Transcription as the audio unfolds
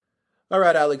All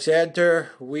right, Alexander,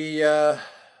 we've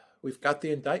got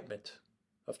the indictment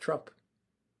of Trump.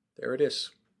 There it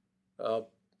is. Uh,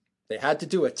 they had to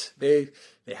do it. They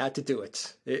had to do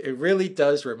it. It really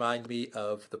does remind me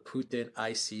of the Putin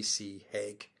ICC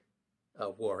Hague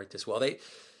warrant as well. They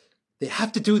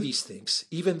have to do these things,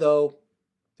 even though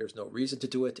there's no reason to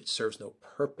do it. It serves no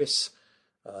purpose.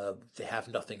 They have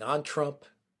nothing on Trump.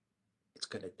 It's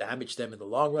going to damage them in the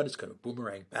long run. It's going to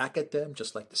boomerang back at them,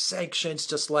 just like the sanctions,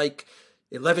 just like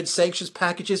 11 sanctions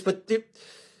packages. But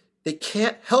they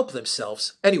can't help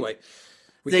themselves. Anyway,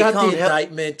 we got the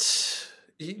indictment.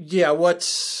 Yeah, what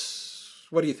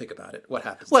do you think about it? What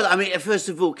happens? Well, I mean, first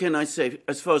of all, can I say,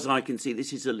 as far as I can see,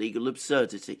 this is a legal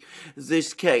absurdity.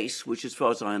 This case, which as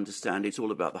far as I understand, it's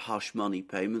all about the hush money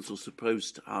payments or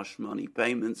supposed hush money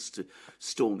payments to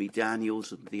Stormy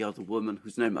Daniels and the other woman,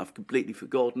 whose name I've completely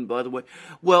forgotten, by the way.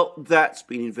 Well, that's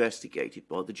been investigated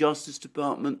by the Justice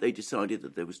Department. They decided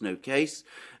that there was no case.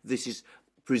 This is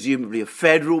presumably a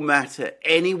federal matter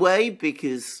anyway,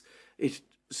 because it's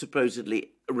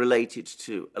supposedly related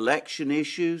to election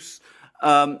issues.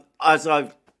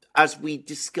 As we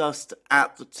discussed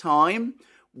at the time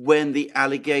when the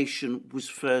allegation was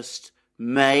first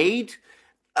made,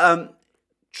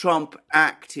 Trump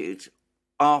acted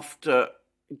after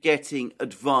getting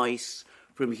advice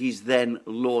from his then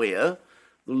lawyer.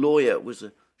 The lawyer was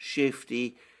a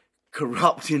shifty,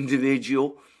 corrupt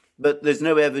individual, but there's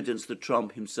no evidence that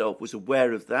Trump himself was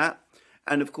aware of that.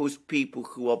 And of course, people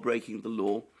who are breaking the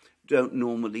law don't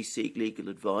normally seek legal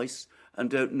advice and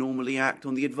don't normally act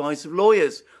on the advice of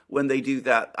lawyers when they do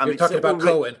that. You're talking about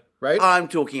Cohen, right? I'm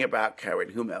talking about Cohen.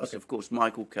 Whom else? Okay. Of course,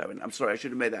 Michael Cohen. I'm sorry, I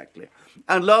should have made that clear.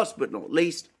 And last but not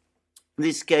least,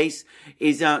 this case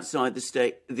is outside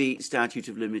the statute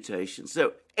of limitations.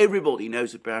 So everybody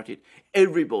knows about it.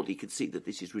 Everybody can see that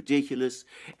this is ridiculous.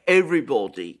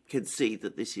 Everybody can see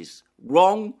that this is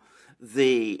wrong.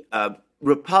 The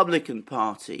Republican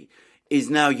Party is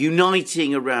now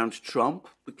uniting around Trump,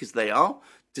 because they are.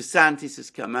 DeSantis has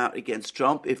come out against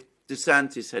Trump. If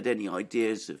DeSantis had any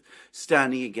ideas of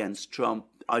standing against Trump,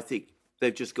 I think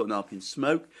they've just gone up in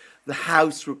smoke. The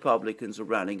House Republicans are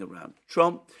rallying around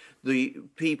Trump. The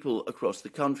people across the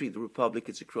country, the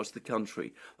Republicans across the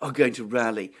country, are going to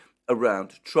rally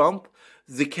around Trump.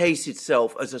 The case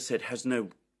itself, as I said, has no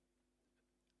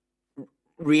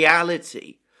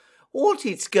reality. What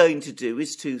it's going to do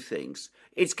is two things.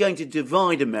 It's going to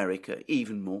divide America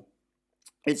even more.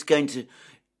 It's going to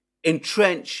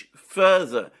entrench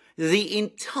further the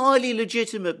entirely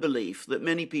legitimate belief that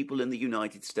many people in the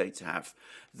United States have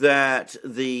that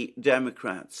the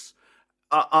Democrats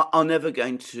are never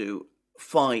going to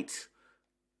fight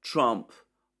Trump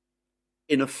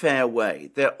in a fair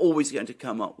way. They're always going to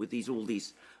come up with all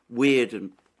these weird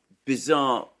and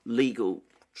bizarre legal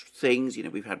things. You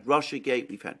know, we've had Russiagate,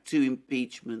 we've had 2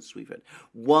 impeachments, we've had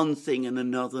one thing and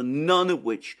another, none of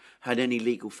which had any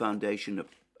legal foundation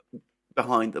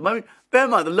behind them. I mean, bear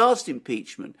in mind, the last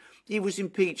impeachment, he was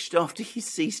impeached after he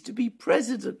ceased to be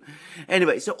president.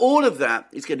 Anyway, so all of that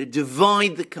is going to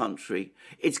divide the country.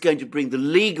 It's going to bring the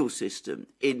legal system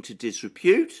into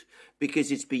disrepute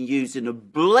because it's been used in a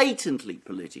blatantly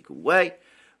political way.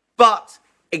 But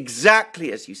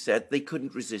exactly as you said, they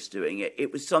couldn't resist doing it.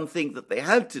 It was something that they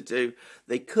had to do.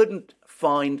 They couldn't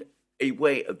find a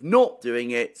way of not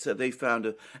doing it, so they found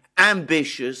an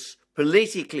ambitious,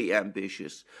 politically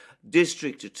ambitious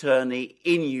district attorney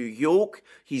in New York.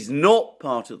 He's not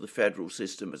part of the federal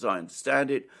system, as I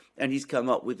understand it, and he's come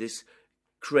up with this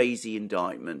crazy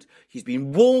indictment. He's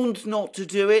been warned not to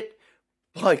do it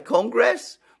by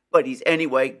Congress, but he's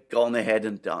anyway gone ahead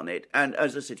and done it. And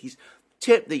as I said, he's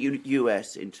tipped the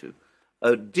US into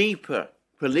a deeper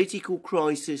political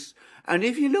crisis. And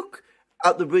if you look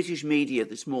at the British media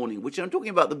this morning, which I'm talking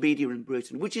about the media in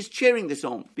Britain, which is cheering this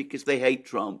on because they hate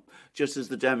Trump, just as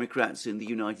the Democrats in the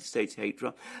United States hate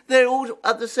Trump, they're all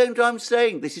at the same time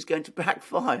saying this is going to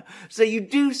backfire. So you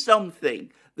do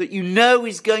something that you know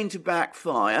is going to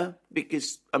backfire,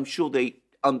 because I'm sure they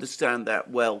understand that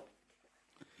well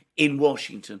in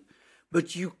Washington,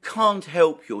 but you can't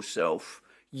help yourself.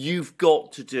 You've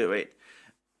got to do it.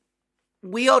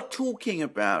 We are talking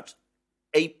about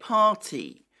a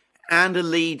party and a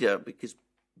leader, because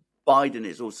Biden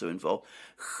is also involved,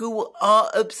 who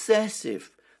are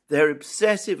obsessive. They're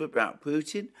obsessive about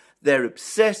Putin. They're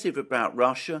obsessive about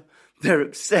Russia. They're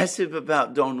obsessive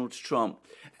about Donald Trump.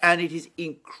 And it is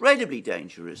incredibly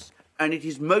dangerous. And it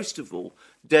is most of all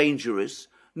dangerous,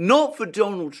 not for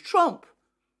Donald Trump,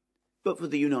 but for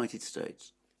the United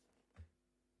States.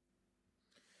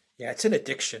 Yeah, it's an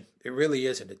addiction. It really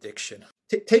is an addiction.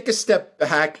 Take a step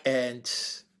back and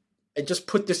just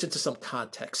put this into some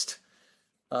context.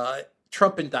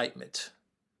 Trump indictment,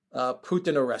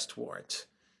 Putin arrest warrant,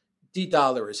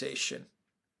 de-dollarization,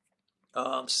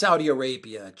 Saudi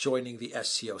Arabia joining the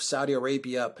SCO, Saudi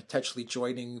Arabia potentially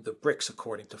joining the BRICS,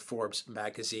 according to Forbes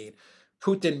magazine.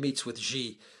 Putin meets with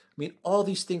Xi. I mean, all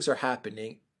these things are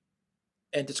happening,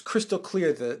 and it's crystal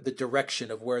clear the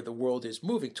direction of where the world is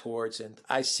moving towards. And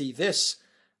I see this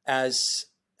as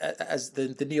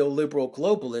the neoliberal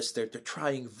globalists. They're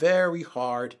trying very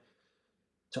hard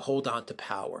to hold on to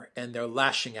power, and they're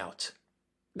lashing out.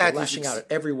 They're lashing out at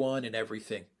everyone and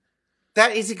everything.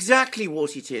 That is exactly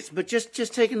what it is. But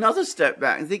just take another step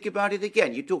back and think about it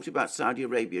again. You talked about Saudi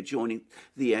Arabia joining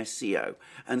the SCO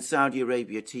and Saudi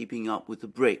Arabia teaming up with the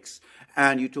BRICS.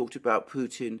 And you talked about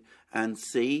Putin and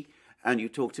Xi. And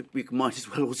we might as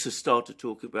well also start to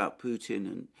talk about Putin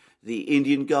and the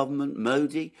Indian government,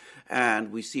 Modi.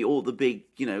 And we see all the big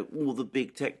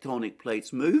tectonic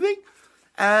plates moving.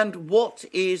 And what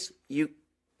is the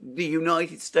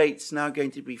United States now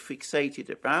going to be fixated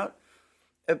about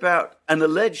an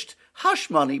alleged hush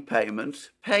money payment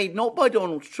paid not by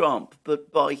Donald Trump,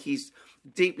 but by his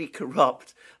deeply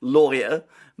corrupt lawyer,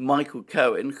 Michael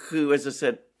Cohen, who, as I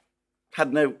said,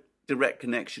 had no direct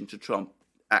connection to Trump.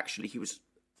 Actually, he was,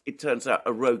 it turns out,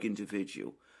 a rogue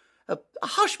individual. A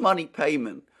hush money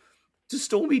payment to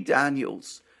Stormy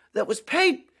Daniels that was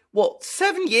paid,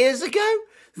 7 years ago?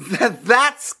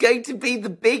 That's going to be the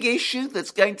big issue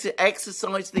that's going to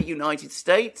exercise the United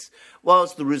States,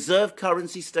 whilst the reserve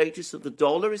currency status of the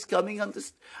dollar is coming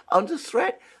under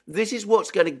threat. This is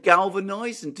what's going to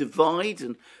galvanize and divide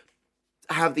and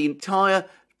have the entire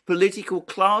political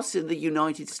class in the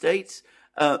United States,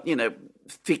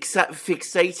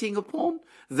 fixating upon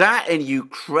that and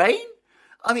Ukraine.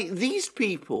 I mean, these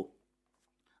people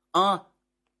are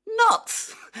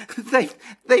nuts.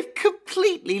 They've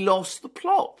completely lost the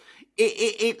plot.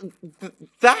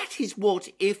 That is what,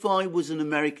 if I was an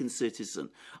American citizen,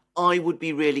 I would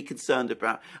be really concerned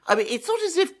about. I mean, it's not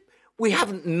as if we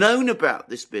haven't known about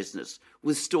this business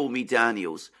with Stormy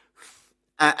Daniels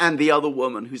and the other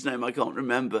woman whose name I can't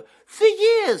remember for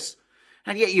years,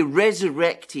 and yet you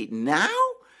resurrect it now.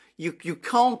 You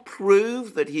can't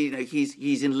prove that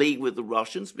he's in league with the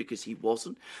Russians, because he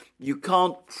wasn't. You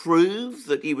can't prove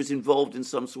that he was involved in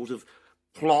some sort of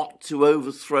plot to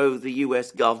overthrow the US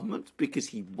government, because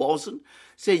he wasn't.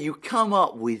 So you come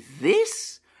up with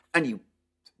this and you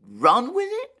run with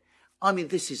it? I mean,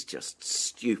 this is just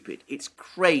stupid. It's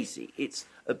crazy. It's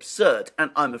absurd.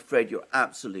 And I'm afraid you're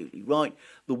absolutely right.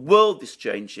 The world is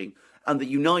changing and the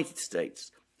United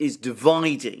States is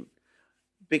dividing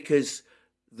because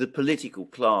the political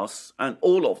class, and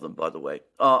all of them, by the way,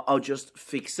 are just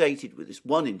fixated with this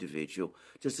one individual,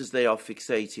 just as they are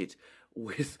fixated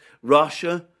with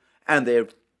Russia, and they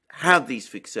have these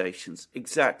fixations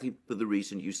exactly for the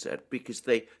reason you said, because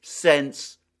they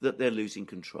sense that they're losing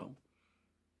control.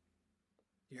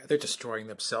 Yeah, they're destroying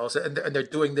themselves, and they're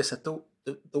doing this at the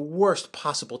worst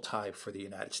possible time for the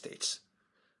United States.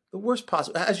 The worst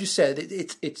possible, as you said,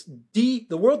 the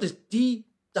world is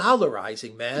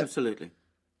de-dollarizing, man. Absolutely.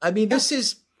 I mean, this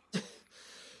is.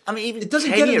 I mean, even it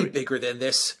doesn't Kenya, get any bigger than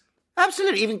this.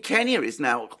 Absolutely, even Kenya is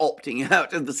now opting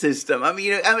out of the system. I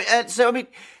mean,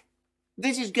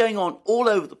 this is going on all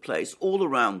over the place, all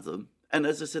around them. And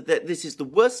as I said, this is the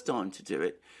worst time to do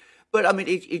it. But I mean,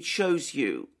 it shows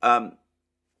you.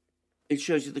 It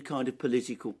shows you the kind of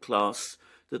political class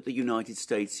that the United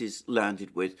States is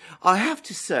landed with. I have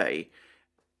to say,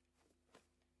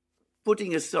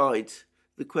 putting aside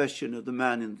the question of the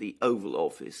man in the Oval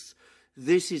Office,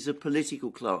 this is a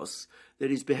political class that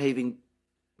is behaving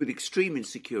with extreme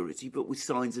insecurity, but with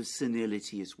signs of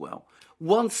senility as well.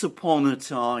 Once upon a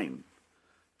time,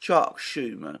 Chuck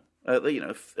Schumer,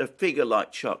 a figure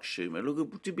like Chuck Schumer,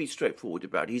 look, to be straightforward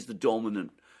about it, he's the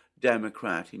dominant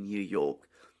Democrat in New York.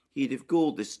 He'd have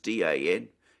called this DA in,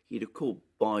 he'd have called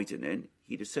Biden in,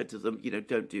 he'd have said to them,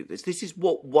 don't do this. This is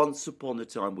what once upon a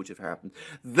time would have happened.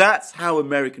 That's how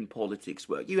American politics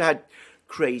work. You had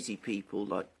crazy people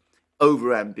like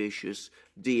overambitious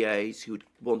DAs who'd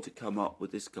want to come up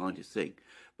with this kind of thing.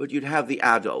 But you'd have the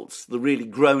adults, the really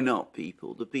grown-up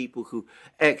people, the people who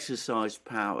exercise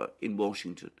power in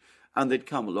Washington. And they'd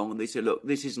come along and they'd say, look,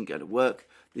 this isn't going to work.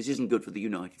 This isn't good for the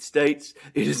United States.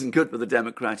 It isn't good for the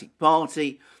Democratic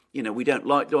Party. We don't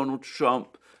like Donald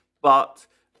Trump. But,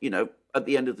 at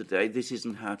the end of the day, this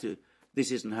isn't how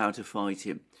to fight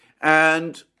him.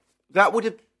 And that would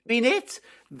have been it.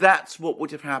 That's what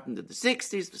would have happened in the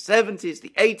 60s, the 70s,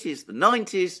 the 80s, the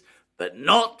 90s, but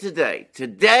not today.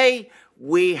 Today,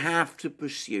 we have to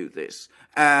pursue this.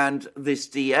 And this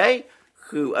DA,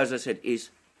 who, as I said,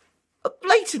 is a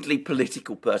blatantly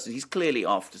political person. He's clearly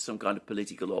after some kind of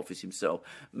political office himself.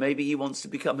 Maybe he wants to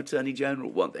become Attorney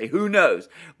General one day. Who knows?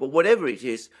 But whatever it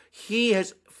is, he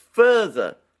has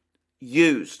further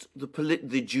used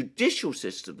the judicial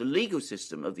system, the legal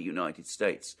system of the United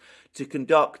States to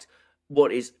conduct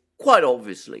what is quite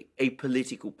obviously a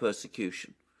political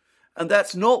persecution. And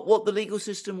that's not what the legal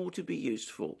system ought to be used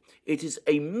for. It is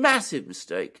a massive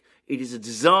mistake. It is a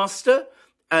disaster.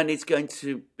 And it's going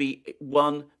to be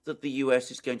one that the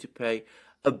US is going to pay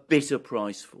a bitter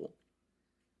price for.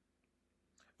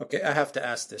 Okay, I have to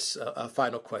ask this a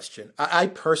final question. I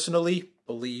personally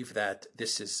believe that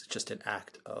this is just an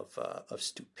act of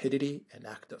stupidity, an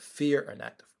act of fear, an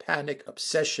act of panic,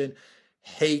 obsession,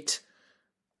 hate,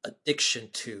 addiction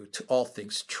to all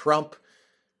things Trump.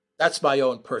 That's my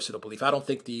own personal belief. I don't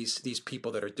think these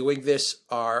people that are doing this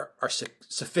are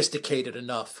sophisticated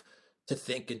enough to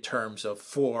think in terms of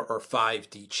 4 or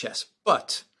 5D chess.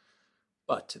 But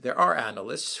there are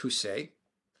analysts who say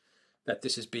that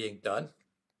this is being done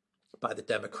by the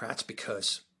Democrats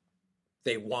because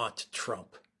they want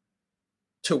Trump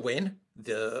to win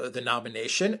the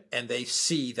nomination, and they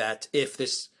see that if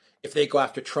they go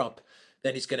after Trump,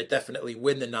 then he's going to definitely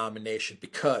win the nomination,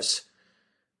 because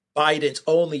Biden's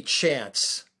only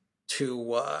chance to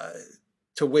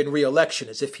win re-election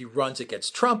is if he runs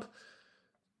against Trump,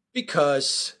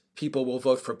 because people will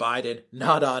vote for Biden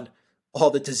not on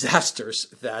all the disasters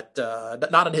that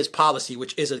not on his policy,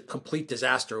 which is a complete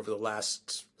disaster over the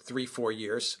last 3-4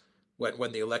 years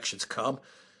when the elections come.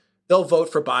 They'll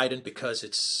vote for Biden because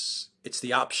it's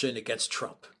the option against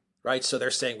Trump, right? So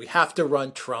they're saying we have to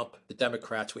run Trump, the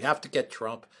Democrats, we have to get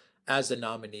Trump as the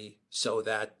nominee so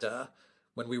that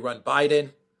when we run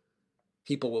Biden,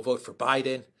 people will vote for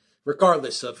Biden,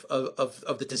 regardless of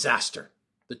the disaster,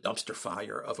 the dumpster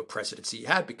fire of a presidency he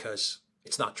had, because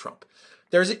it's not Trump.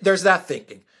 There's that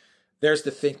thinking. There's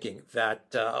the thinking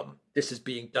that this is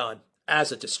being done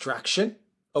as a distraction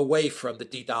away from the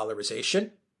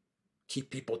de-dollarization, keep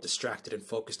people distracted and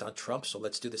focused on Trump. So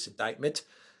let's do this indictment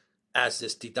as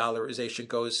this de-dollarization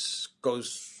goes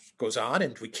on,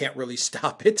 and we can't really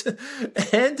stop it.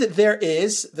 And there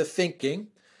is the thinking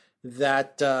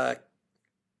that the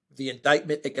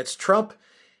indictment against Trump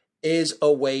is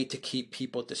a way to keep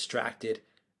people distracted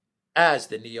as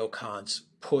the neocons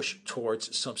push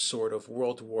towards some sort of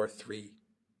World War III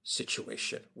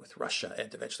situation with Russia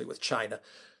and eventually with China.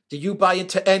 Do you buy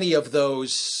into any of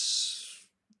those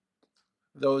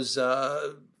thoughts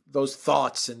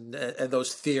and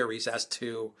those theories as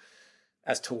to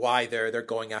why they're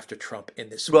going after Trump in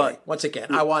this way? Once again,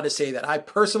 I want to say that I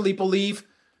personally believe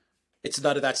it's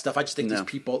none of that stuff. I just think these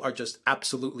people are just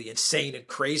absolutely insane and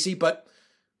crazy. But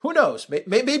who knows?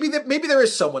 Maybe there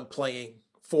is someone playing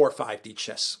 4 or 5D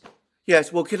chess.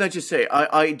 Yes. Well, can I just say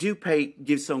I do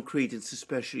give some credence,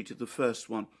 especially to the first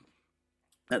one.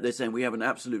 That they're saying we have an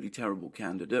absolutely terrible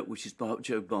candidate, which is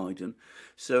Joe Biden.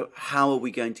 So how are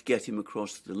we going to get him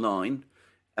across the line?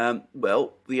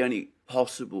 Well, the only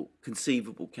possible,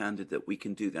 conceivable candidate we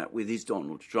can do that with is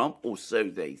Donald Trump, or so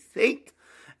they think.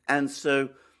 And so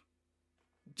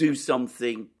do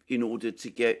something in order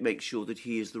to make sure that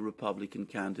he is the Republican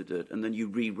candidate. And then you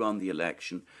rerun the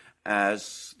election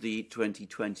as the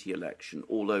 2020 election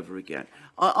all over again.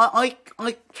 I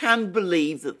can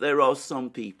believe that there are some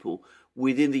people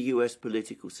within the US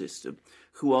political system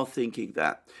who are thinking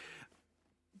that.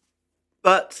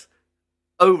 But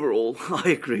overall, I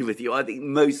agree with you. I think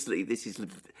mostly this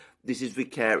is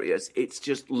vicarious. It's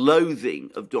just loathing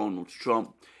of Donald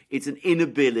Trump. It's an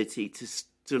inability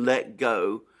to let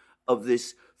go of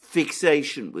this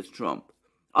fixation with Trump.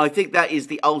 I think that is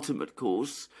the ultimate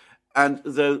cause. And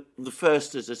though the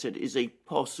first, as I said, is a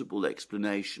possible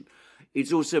explanation,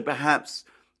 it's also perhaps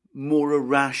more a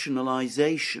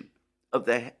rationalization of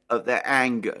their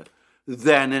anger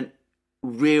than a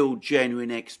real,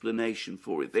 genuine explanation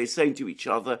for it. They're saying to each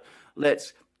other,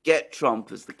 let's get Trump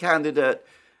as the candidate,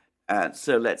 and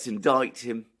so let's indict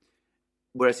him.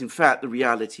 Whereas, in fact, the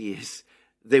reality is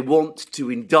they want to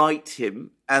indict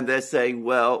him, and they're saying,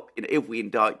 well, if we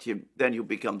indict him, then he'll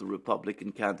become the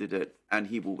Republican candidate and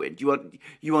he will win.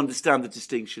 You understand the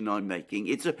distinction I'm making?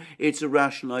 It's a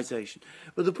rationalization.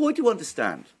 But the point to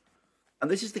understand, and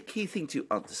this is the key thing to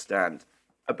understand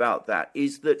about that,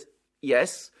 is that,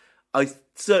 yes, I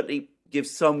certainly give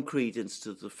some credence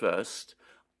to the first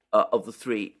of the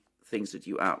 3 things that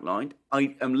you outlined.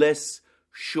 I am less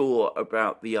sure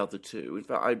about the other 2. In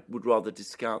fact, I would rather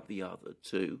discount the other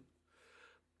 2.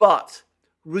 But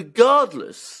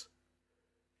regardless,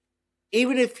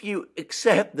 even if you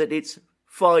accept that it's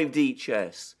 5D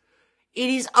chess, it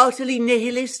is utterly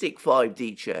nihilistic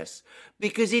 5D chess,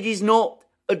 because it is not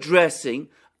addressing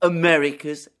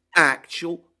America's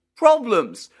actual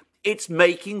problems. It's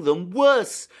making them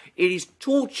worse. It is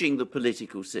torching the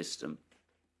political system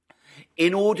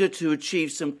in order to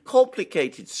achieve some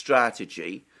complicated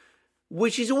strategy,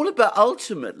 which is all about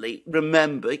ultimately,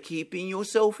 remember, keeping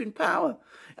yourself in power.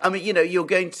 I mean, you're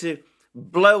going to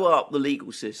blow up the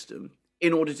legal system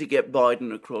in order to get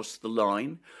Biden across the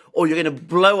line, or you're going to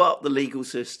blow up the legal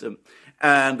system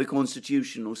and the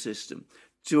constitutional system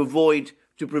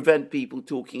to prevent people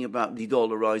talking about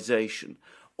de-dollarization,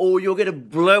 or you're going to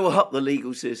blow up the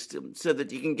legal system so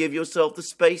that you can give yourself the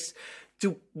space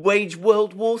to wage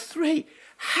World War III.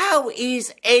 How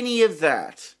is any of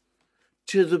that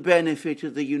to the benefit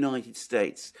of the United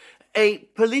States? A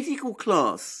political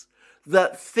class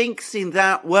that thinks in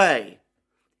that way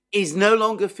is no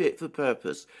longer fit for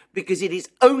purpose because it is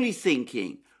only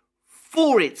thinking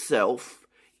for itself.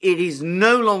 It is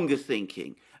no longer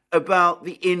thinking about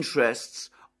the interests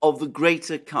of the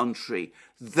greater country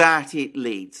that it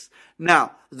leads.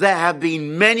 Now, there have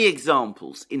been many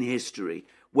examples in history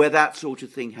where that sort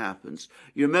of thing happens.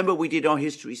 You remember we did our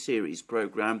history series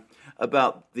program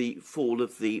about the fall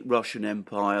of the Russian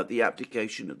Empire, the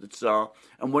abdication of the Tsar,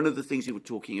 and one of the things we were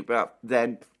talking about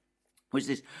then was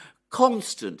this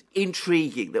constant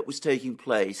intriguing that was taking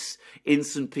place in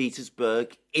St.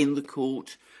 Petersburg, in the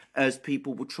court, as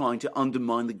people were trying to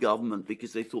undermine the government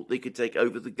because they thought they could take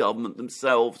over the government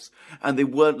themselves, and they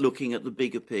weren't looking at the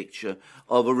bigger picture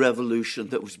of a revolution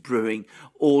that was brewing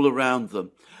all around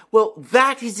them. Well,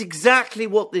 that is exactly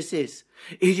what this is.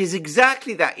 It is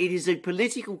exactly that. It is a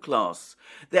political class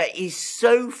that is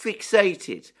so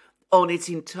fixated on its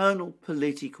internal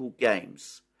political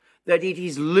games that it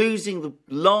is losing the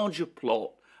larger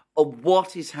plot of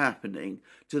what is happening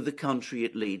to the country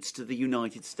it leads, to the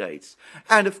United States.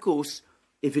 And of course,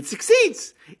 if it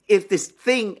succeeds, if this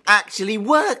thing actually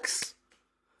works,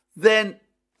 then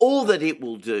all that it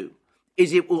will do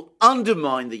is it will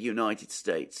undermine the United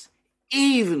States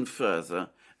even further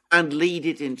and lead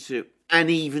it into an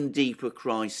even deeper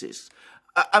crisis.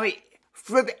 I mean,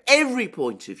 from every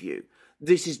point of view,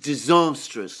 this is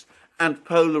disastrous and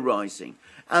polarizing.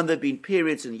 And there have been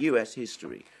periods in US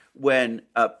history when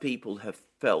people have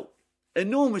felt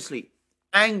enormously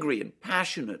angry and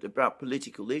passionate about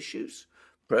political issues.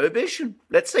 Prohibition.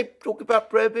 Let's talk about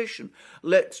prohibition.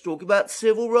 Let's talk about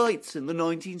civil rights in the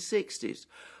 1960s.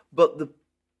 But the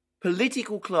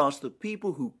political class, the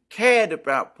people who cared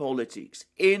about politics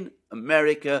in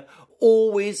America,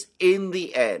 always in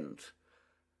the end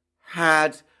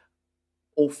had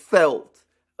or felt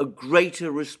a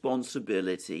greater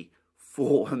responsibility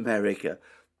for America.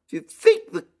 Do you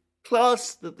think the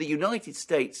class that the United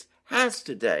States has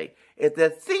today, if they're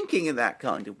thinking in that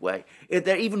kind of way, if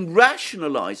they're even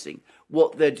rationalizing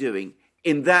what they're doing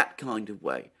in that kind of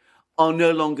way, are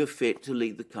no longer fit to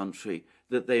lead the country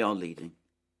that they are leading?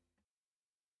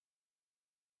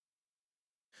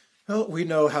 Well, we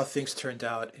know how things turned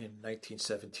out in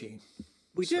 1917.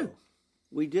 We do.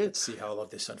 Let's see how all of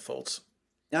this unfolds.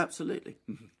 Absolutely.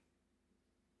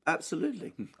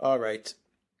 Absolutely. All right.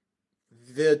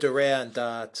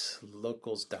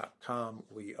 theduran.locals.com.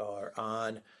 We are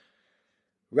on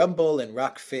Rumble and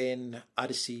Rockfin,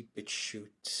 Odyssey,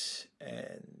 BitChute,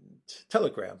 and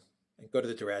Telegram. And go to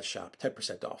the Duran shop,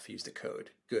 10% off. Use the code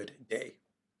GOOD DAY.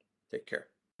 Take care.